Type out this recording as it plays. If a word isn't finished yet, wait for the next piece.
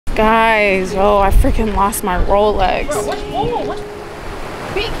Guys, oh, I freaking lost my Rolex. Bro, what?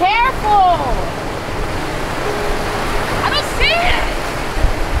 Be careful! I don't see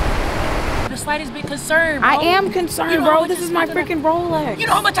it! The slightest bit concerned, bro. I am concerned, bro. This is my freaking Rolex. You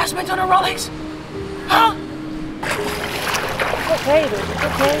know how much I spent on a Rolex? Huh? It's okay, dude. It's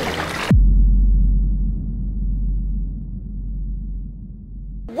okay.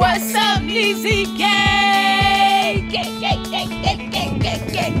 What's up, EZEE Gang? Gang.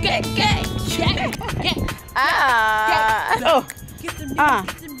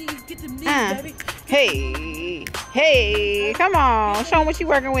 Hey, come on, show them what you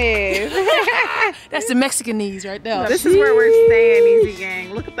working with. That's the Mexican knees right there. This is where we're staying, EZEE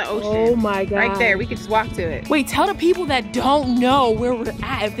Gang. Look at the ocean. Oh my God. Right there, we could just walk to it. Wait, tell the people that don't know where we're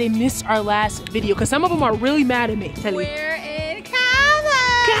at if they missed our last video, because some of them are really mad at me. Tell you. We're in Cabo.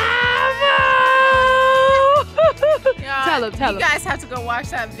 Tell them. You guys have to go watch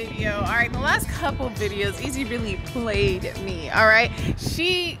that video. All right, the last couple videos, EZEE really played me. All right,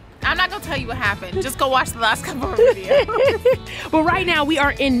 I'm not gonna tell you what happened. Just go watch the last couple of videos. But right now we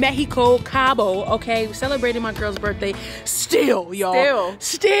are in Mexico, Cabo. Okay, we're celebrating my girl's birthday. Still, y'all.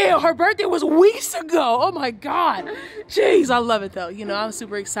 Still, her birthday was weeks ago. Oh my God. Jeez, I love it though. You know, I'm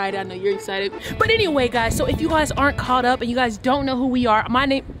super excited. I know you're excited. But anyway, guys. So if you guys aren't caught up and you guys don't know who we are, my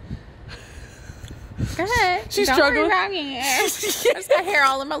name. Go ahead. She's struggling. I just got hair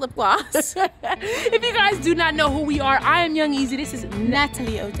all in my lip gloss. If you guys do not know who we are, I am Young EZEE. This is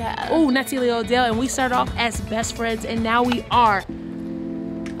Natalie Odell. Oh, Natalie Odell, and we started off as best friends, and now we are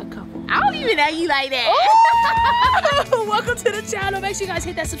a couple. I don't even know you like that. Welcome to the channel. Make sure you guys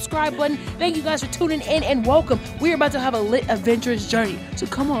hit that subscribe button. Thank you guys for tuning in and welcome. We're about to have a lit, adventurous journey. So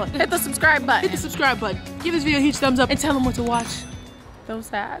come on. Hit the subscribe button. Hit the subscribe button. Give this video a huge thumbs up and tell them what to watch.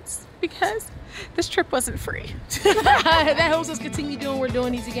 Those ads. Because this trip wasn't free. That helps us continue doing what we're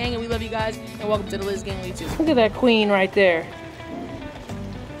doing, EZEE Gang, and we love you guys. And welcome to the Liz Gang on YouTube. Look at that queen right there.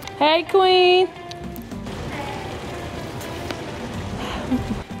 Hey, queen.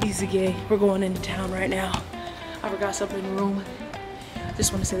 EZEE Gang, we're going into town right now. I forgot something in the room.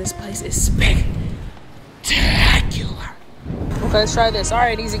 Just want to say this place is spectacular. Okay, let's try this. All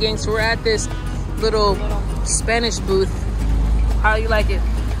right, EZEE Gang, so we're at this little Spanish booth. How do you like it?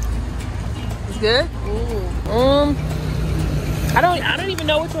 It's good? Ooh. I don't even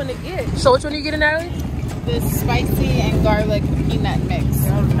know which one to get. So which one are you getting, Natalie? The spicy and garlic peanut mix.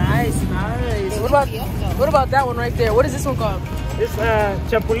 Oh, nice. What about that one right there? What is this one called? It's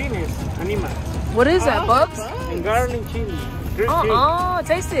chapulines, animal. What is that? Bugs? And garlic chili.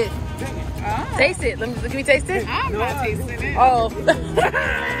 Taste it. Taste it. Let me taste it. I'm not tasting it. Oh.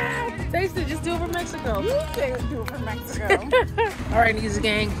 Taste it. Just do it for Mexico. You say do it for Mexico. All right, EZEE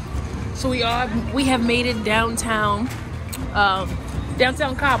Gang. So we have made it downtown,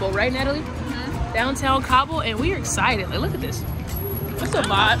 downtown Cabo, right, Natalie? Mm-hmm. Downtown Cabo, and we are excited. Like, look at this. What's the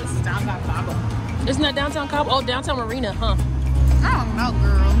vibe? This is downtown Cabo. Isn't that downtown Cabo? Oh, downtown Marina, huh? I don't know,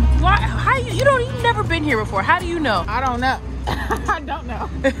 girl. Why? How you've never been here before? How do you know? I don't know. I don't know.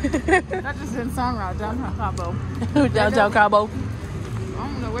 That just didn't sound right. Downtown Cabo. Downtown Cabo. I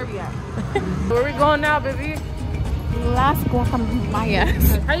don't know where we at. Where we going now, baby? Las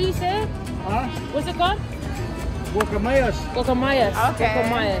Guacamayas. How do you say it? Huh? What's it called? Guacamayas. Guacamayas. Okay.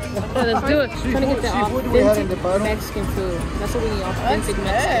 Guacamayas. Okay, let's do it. Trying to get the authentic Mexican food. That's what we need, authentic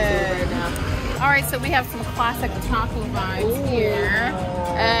Mexican food right now. All right, so we have some classic taco vibes here.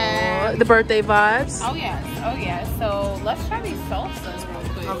 The birthday vibes. Oh yes. So let's try these salsas real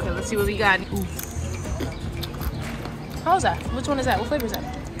quick. Okay, let's see what we got. Ooh. How's that? Which one is that? What flavor is that?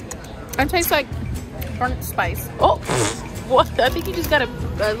 It tastes like burnt spice. Oh, what? I think you just got a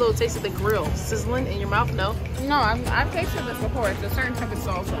little taste of the grill sizzling in your mouth. No? No, I've tasted this before. It's a certain type of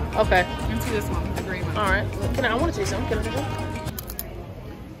salsa. Okay. You can see this one, the green one. All right. I want to taste some. Can I taste one?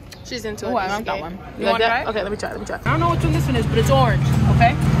 She's into it. Oh, I like that one. You want that? Okay, let me try. I don't know which one this one is, but it's orange.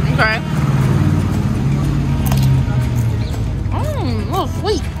 Okay. Okay. A little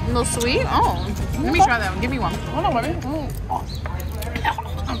sweet. A little sweet? Oh. Let me try that one. Give me one. Hold on, baby.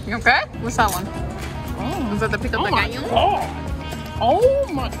 You okay? What's that one? Is that the pico de gallo? Oh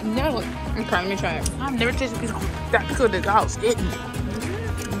my, Natalie. Okay, let me try it. I've never tasted that pico de gallo. It's hitting.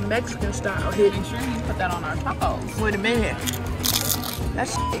 Mexican style hitting. Make sure you put that on our tacos. Wait a minute.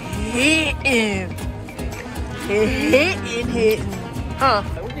 That's hitting. Hitting. Huh.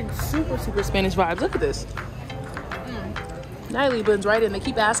 We're getting super Spanish vibes. Look at this. Natalie blends right in. They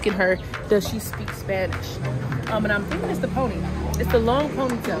keep asking her, does she speak Spanish? And I'm thinking it's the pony. It's the long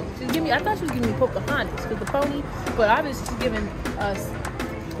ponytail. I thought she was giving me Pocahontas because the pony, but obviously she's giving us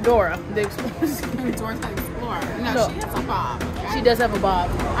Dora the Explorer. Dora's the Explorer. No, she has a bob. Okay? She does have a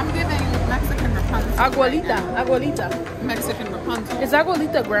bob. I'm Rapunzel. Abuelita. Mexican Rapunzel. Is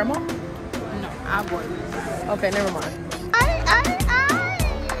Abuelita grandma? No, Abuelita. Okay, never mind. Ay.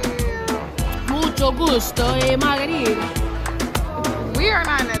 Mucho gusto, Margarita. We are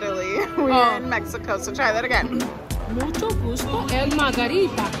not in Italy. We are in Mexico, so try that again. Mucho gusto,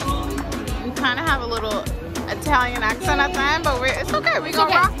 Margarita. We kind of have a little Italian accent at the end, but it's okay. We're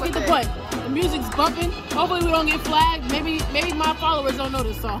gonna rock with it. Get the point. The music's bumping. Hopefully we don't get flagged. Maybe my followers don't know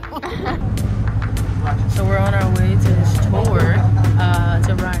this song. So we're on our way to this tour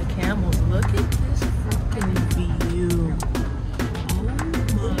to ride camels. Look at this freaking view.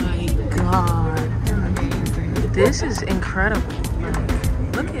 Oh my god. This is incredible.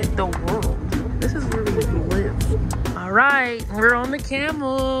 Look at the world. This is where we live. All right, we're on the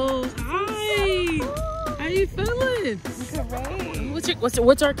camels. Hi. How you feeling? Great.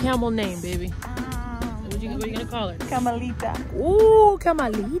 What's our camel name, baby? What are you gonna call her? Camelita. Ooh,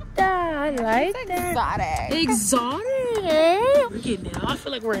 Camelita. I like that. Exotic. Exotic. Look at now. I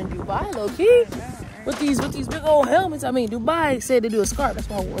feel like we're in Dubai, low key. With these big old helmets. I mean, Dubai said to do a scarf. That's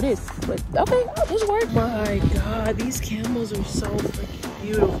why I wore this. But okay, this worked. My God, these camels are so freaking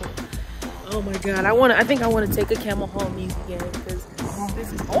beautiful. Oh my God, I think I want to take a camel home again because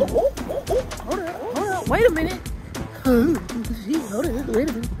this is. Hold on. Wait a minute. Hold on. Wait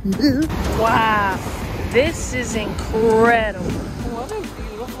a minute. Wow, this is incredible. What a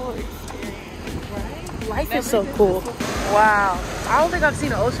beautiful experience, right? Life is so cool. Wow, I don't think I've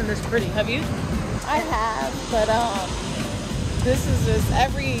seen an ocean this pretty. Have you? I have, but this is just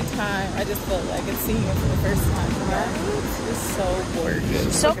every time I just feel like it's seeing it for the first time. Right? It's just so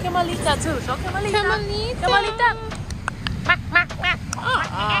gorgeous. Show Camelita too. Show Camelita. Camelita.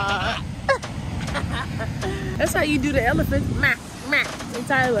 That's how you do the elephant. In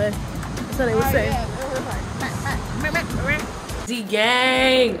Thailand. That's how they would say. Z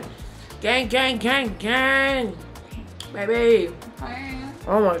gang. Gang. Baby.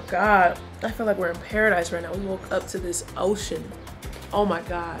 Oh my God. I feel like we're in paradise right now. We woke up to this ocean. Oh my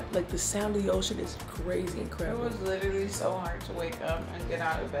God. Like the sound of the ocean is crazy incredible. It was literally so hard to wake up and get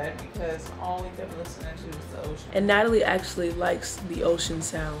out of bed because all we kept listening to was the ocean. And Natalie actually likes the ocean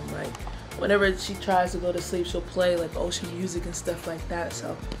sound. Like whenever she tries to go to sleep, she'll play like ocean music and stuff like that.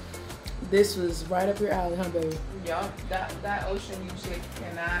 So this was right up your alley, huh, baby? Yup, that ocean usually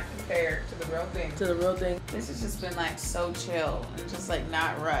cannot compare to the real thing. This has just been like so chill and just like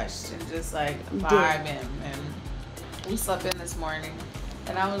not rushed and just like vibing. And we slept in this morning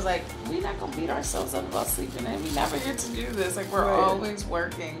and I was like, we're not gonna beat ourselves up about sleeping in. We never get to do this. Like we're always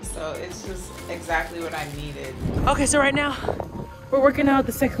working. So it's just exactly what I needed. Okay, so right now we're working out at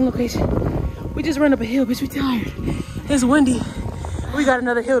the second location. We just ran up a hill, bitch, we tired. It's windy. We got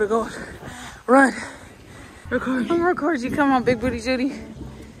another hill to go. Run. Record. I'm recording you. Come on, big booty Judy.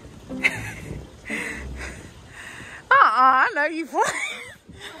 I know you playing.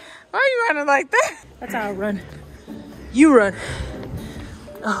 Why are you running like that? That's how I run. You run.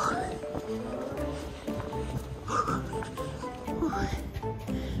 Oh.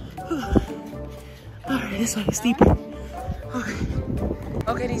 Alright, this one is steeper.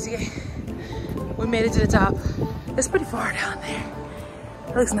 Okay, easy. We made it to the top. It's pretty far down there.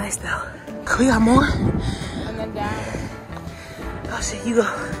 It looks nice though. We got more. And then down. Oh shit, you go.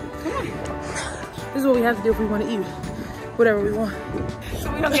 Come on. This is what we have to do if we want to eat whatever we want.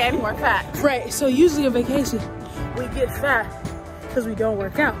 So we don't get any more fat. Right, so usually on vacation, we get fat because we don't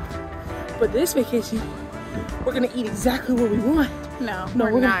work out. But this vacation, we're gonna eat exactly what we want. No,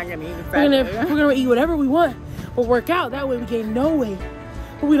 we're not gonna eat fat. We're gonna eat whatever we want, but work out. That way we gain no weight,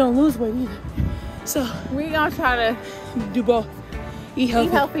 but we don't lose weight either. So we're gonna try to do both. Eat healthy.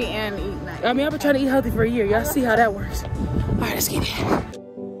 Eat healthy and eat nice. I mean, I've been trying to eat healthy for a year. Y'all see how that works. All right, let's get it.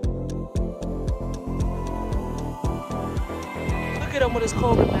 Look at him with his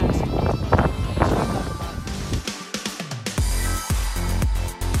COVID mask.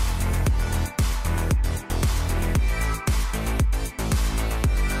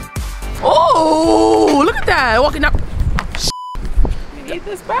 Oh, look at that. Walking up. You need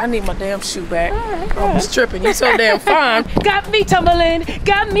this back? I need my damn shoe back. I was tripping. You so damn fine. Got me tumbling.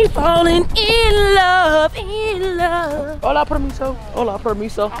 Got me falling in love. Hola, permiso. Hola,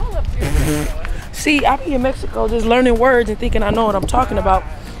 permiso. See, I be in Mexico just learning words and thinking I know what I'm talking about.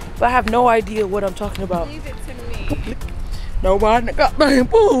 But I have no idea what I'm talking about. Leave it to me. Nobody got my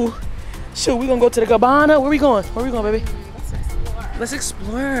boo. Shoot, we gonna go to the cabana. Where we going? Where we going, baby? Let's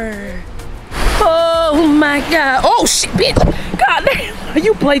explore. Oh my God. Oh shit, bitch. God damn.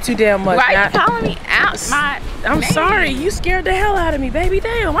 You play too damn much. Why are you calling me out? I'm sorry. You scared the hell out of me, baby.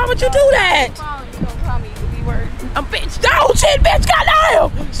 Damn. Why would you do that? You gonna call me the B word? I'm bitch. Oh shit, bitch. God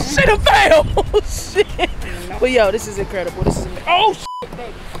damn. Shit. should have failed. Shit. But yo, this is incredible. This is oh shit,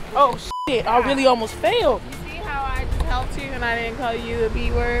 baby. Oh shit, I really almost failed. You see how I just helped you and I didn't call you a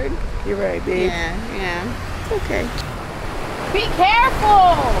B word? You're right, babe. Yeah. It's okay. Be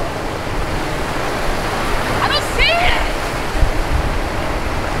careful. I don't see it.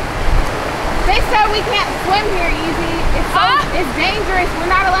 They said we can't swim here, EZEE. It's dangerous. We're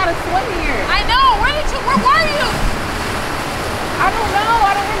not allowed to swim here. I know. Where were you? I don't know.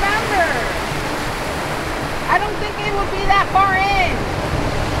 I don't remember. I don't think it would be that far in.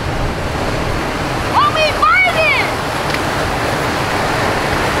 Homie, find it!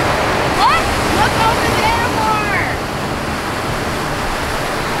 What? Look over there more.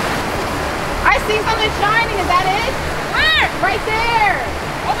 I see something shining. Is that it? Where? Right there.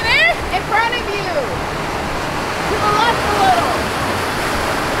 Over there? In front of you. To the left a little.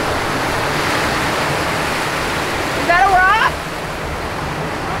 Is that a rock?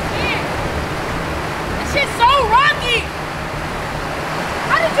 This shit's so rocky!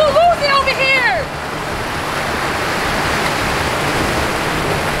 How did you lose it over here?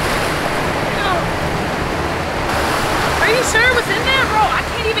 Are you sure it was in there, bro? I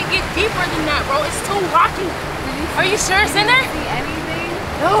can't even get deeper than that, bro. It's too rocky. Are you sure it's in there? See anything?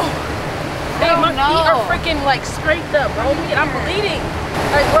 No. Hey, my know. feet are freaking like scraped up, bro. I'm bleeding.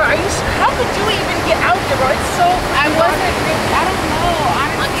 Like, bro, are you sure? How could you even get out there, bro? It's so. I wasn't. I don't know.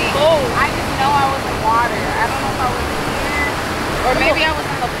 Honestly, cold. I just know I was in water. I don't know if I was in here or maybe I was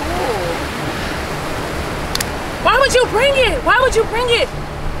in the pool. Why would you bring it? Why would you bring it?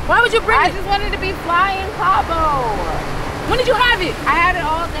 Why would you bring I it? just wanted to be flying Cabo. When did you have it? I had it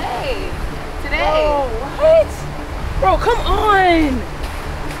all day. Today. Oh, what? Bro, come on.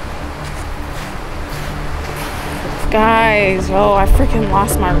 Guys, I freaking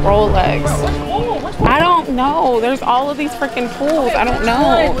lost my Rolex. Bro, which pool? Which pool? I don't know. There's all of these freaking pools. Okay, I don't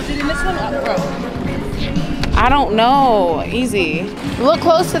know. Was it in this one? Bro. I don't know. EZEE. Look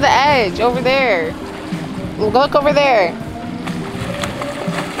close to the edge over there. Look over there.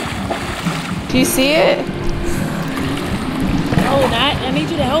 Do you see it? No, Nat. I need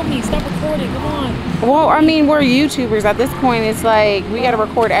you to help me. Stop recording. Come on. Well, I mean, we're YouTubers. At this point, it's like we gotta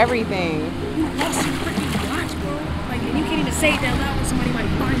record everything. You lost your freaking watch, bro. Like, and you can't even say it that loud when somebody might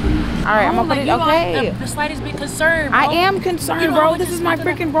find you. All right, I'm gonna put it. Okay. The slightest bit concerned, bro. I am concerned, You know bro. how This much is I my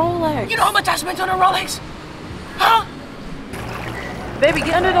spent freaking Rolex. You know how much I spent on a Rolex? Huh? Baby,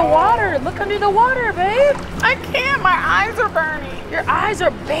 get under the water. Look under the water, babe. I can't. My eyes are burning. Your eyes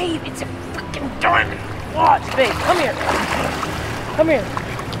are, babe. It's a freaking diamond watch, babe. Come here. Come here.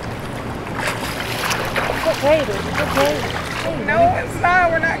 It's okay, baby. It's okay. Hey, No, it's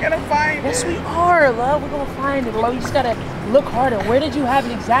not. We're not gonna find it. yes, we are, love. We're gonna find it, love. You just gotta look harder. Where did you have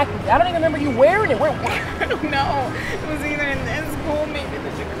it exactly? I don't even remember you wearing it. Where? I don't know. It was either in this pool, maybe the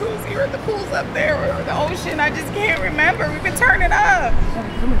jacuzzi, or the pool's up there, or the ocean. I just can't remember. We've been turning up.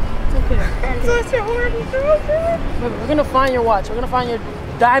 Come here. It's okay. I'm such a horrible girlfriend. Look, we're gonna find your watch. We're gonna find your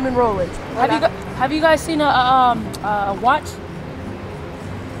diamond Rolex. Have you guys seen a watch?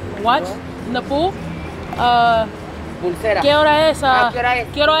 A watch in the pool? Pulsera. ¿Qué hora es? ¿Qué hora es?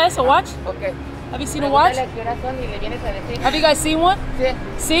 ¿Qué hora es a watch? Okay. Have you seen a watch? Pregúntale qué horas son y le vienes a decir. Have you guys seen one? Sí.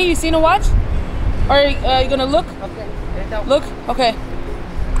 See, you seen a watch? Or are you gonna look? Okay. Ahorita- Look? Okay.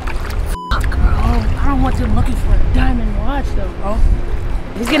 Fuck, bro. I don't want them looking for a diamond watch, though, bro.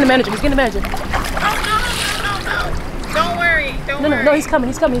 He's getting the manager. He's getting the manager. No. Don't worry. Don't worry. No, he's coming.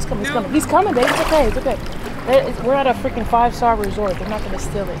 He's coming. He's coming. He's coming. He's coming, baby. It's okay. It's okay. We're at a freaking 5-star resort. They're not gonna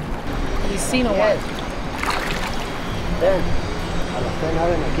steal it. He's seen a watch. Ven. A las 10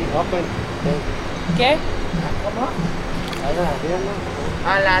 abren aquí. Open. Ven. ¿Qué? ¿Cómo? Abren las 10, ¿no?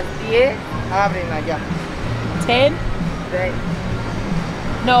 A las 10 abren allá. 10? Sí.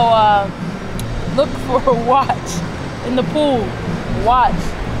 No, look for a watch in the pool. Watch.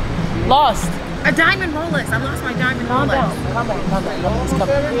 Lost. A diamond Rolex. I lost my diamond Calm Rolex. down. Calm down. Calm down. Nobody's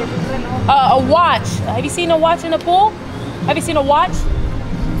coming. A watch. Have you seen a watch in the pool? Have you seen a watch?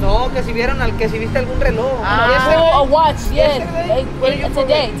 No, que si vieron que si viste algún reloj. Oh, a watch. Yes. Yesterday? What did you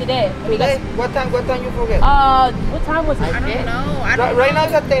forget? Today. Have you Today? guys- What time you forget? What time was it? I don't know. I don't Right know. now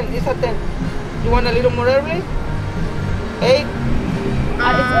it's at 10. It's at 10. You want a little more early? 8?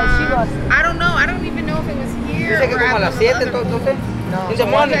 She lost. I don't know. I don't even know if it was here. Dice que or como a at las the 7 other- entonces. No. In the Did you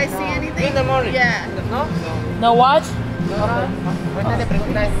morning. guys see anything? In the morning. Yeah. No? No watch? Ahorita le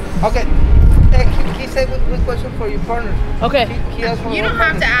preguntas. Okay. He said one question for your partner. Okay. He asked for You one don't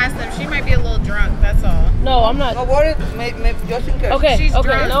have to partner. ask them. She might be a little drunk. That's all. No, I'm not. No worry, just in case. Okay. She's Okay.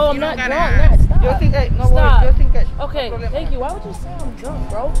 drunk. No, I'm You not don't drunk. gotta Nat, ask. stop. Just in case. No Stop. worry, just in case. Okay. No problem. Thank you. Why would you say I'm drunk,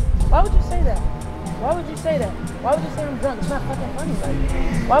 bro? Why would you say that? Why would you say that? Why would you say I'm drunk? It's not fucking funny.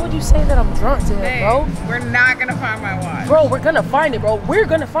 Like, why would you say that I'm drunk today, bro? We're not gonna find my watch. Bro, we're gonna find it, bro. We're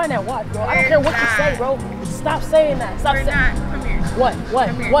gonna find that watch, bro. I don't care what you say, bro. Stop saying that. Stop saying that. Come here. What?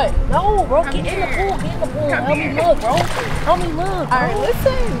 What? No, bro. Get in the pool. Get in the pool. Help me look, bro. Help me look, bro. Alright,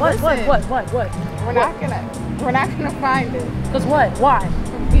 listen. What? We're not gonna find it. Cause what? Why?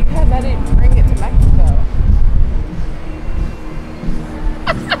 Because I didn't bring it to Mexico.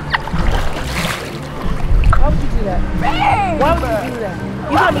 Why would you do that? Babe! Why would you do that?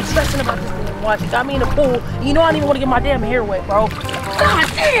 You got me stressing about this damn watch. You got me in the pool. You know I don't even want to get my damn hair wet, bro. God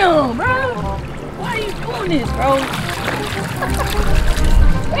damn, bro. Why are you doing this, bro?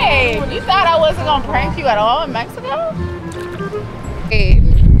 Babe, you thought I wasn't gonna prank you at all in Mexico? Babe.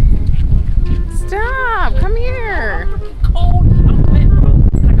 Stop, come here. I'm fucking cold. I'm wet,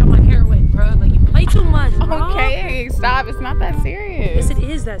 bro. I got my hair wet, bro. Like, you play too much, bro. Okay, stop. It's not that serious. Yes, it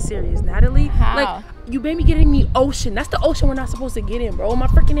is that serious, Natalie. How? Like, you made me get in the ocean. That's the ocean we're not supposed to get in, bro. My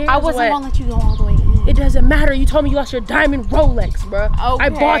freaking hair I is wasn't wet. gonna let you go all the way in. It doesn't matter. You told me you lost your Diamond ROLEX, bro. Okay, I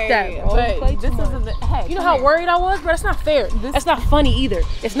bought that, bro. But this isn't the, hey, you know how worried I was, bro? That's not fair. That's not funny either.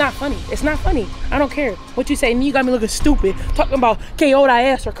 It's not funny. It's not funny. I don't care what you say. And you got me looking stupid talking about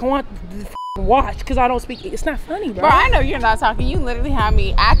K.O.D.I.S. or Cant watch because I don't speak. It's not funny, bro. Bro, I know you're not talking. You literally had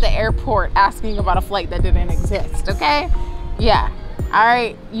me at the airport asking about a flight that didn't exist, okay? Yeah. All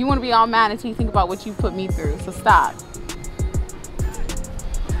right. You want to be all mad until you think about what you put me through. So stop.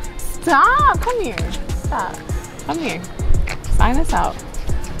 Stop. Come here. Stop. Come here. Sign us out.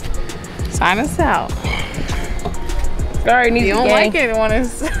 Sign us out. All right, you don't like it when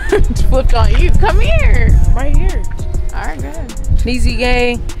it's flipped on you. Come here. Right here. All right, good. EZEE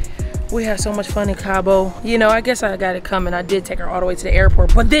gang. We had so much fun in Cabo. You know, I guess I got it coming. I did take her all the way to the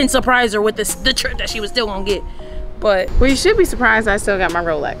airport, but then surprise her with the trip that she was still gonna get. But well, you should be surprised I still got my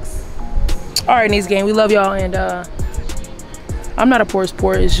Rolex. All right, EZEE gang, we love y'all, and I'm not a poor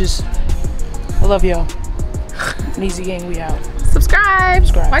sport. It's just I love y'all. EZEE gang, we out. Subscribe.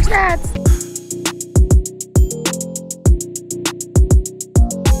 Watch that.